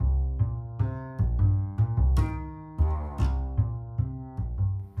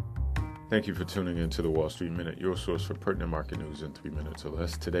Thank you for tuning in to the Wall Street Minute, your source for pertinent market news in 3 minutes or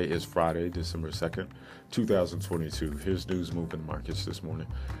less. Today is Friday, December 2nd, 2022. Here's news moving markets this morning.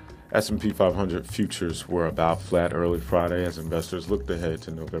 S&P 500 futures were about flat early Friday as investors looked ahead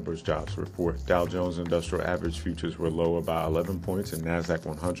to November's jobs report. Dow Jones Industrial Average futures were lower by 11 points and NASDAQ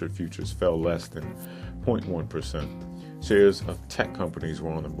 100 futures fell less than 0.1%. Shares of tech companies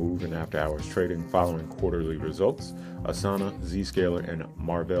were on the move in after-hours trading following quarterly results. Asana, Zscaler, and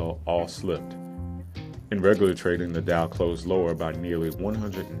Marvell all slipped. In regular trading, the Dow closed lower by nearly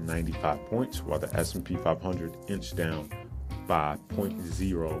 195 points, while the S&P 500 inched down by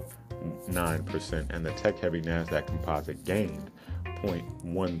 0.09%, and the tech-heavy NASDAQ composite gained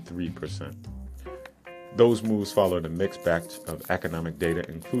 0.13%. Those moves followed a mixed batch of economic data,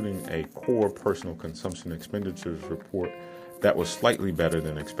 including a core personal consumption expenditures report that was slightly better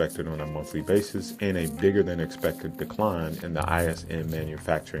than expected on a monthly basis and a bigger than expected decline in the ISM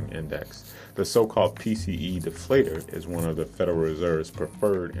Manufacturing Index. The so-called PCE deflator is one of the Federal Reserve's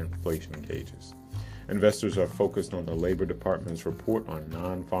preferred inflation gauges. Investors are focused on the Labor Department's report on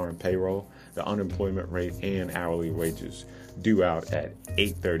non-farm payroll, the unemployment rate, and hourly wages, due out at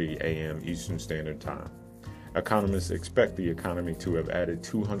 8:30 a.m. Eastern Standard Time. Economists expect the economy to have added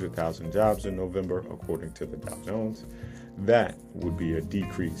 200,000 jobs in November, according to the Dow Jones. That would be a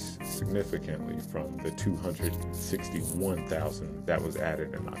decrease significantly from the 261,000 that was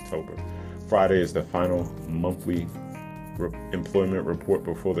added in October. Friday is the final monthly employment report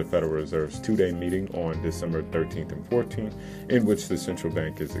before the Federal Reserve's two-day meeting on December 13th and 14th, in which the central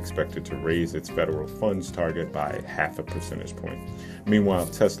bank is expected to raise its federal funds target by 0.5 percentage point. Meanwhile,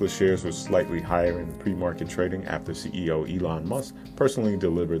 Tesla shares were slightly higher in pre-market trading after CEO Elon Musk personally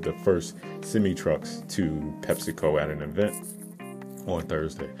delivered the first semi-trucks to PepsiCo at an event on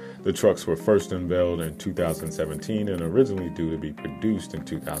Thursday. The trucks were first unveiled in 2017 and originally due to be produced in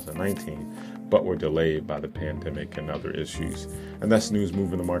 2019, but were delayed by the pandemic and other issues. And that's news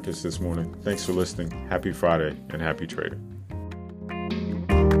moving the markets this morning. Thanks for listening. Happy Friday and happy trading.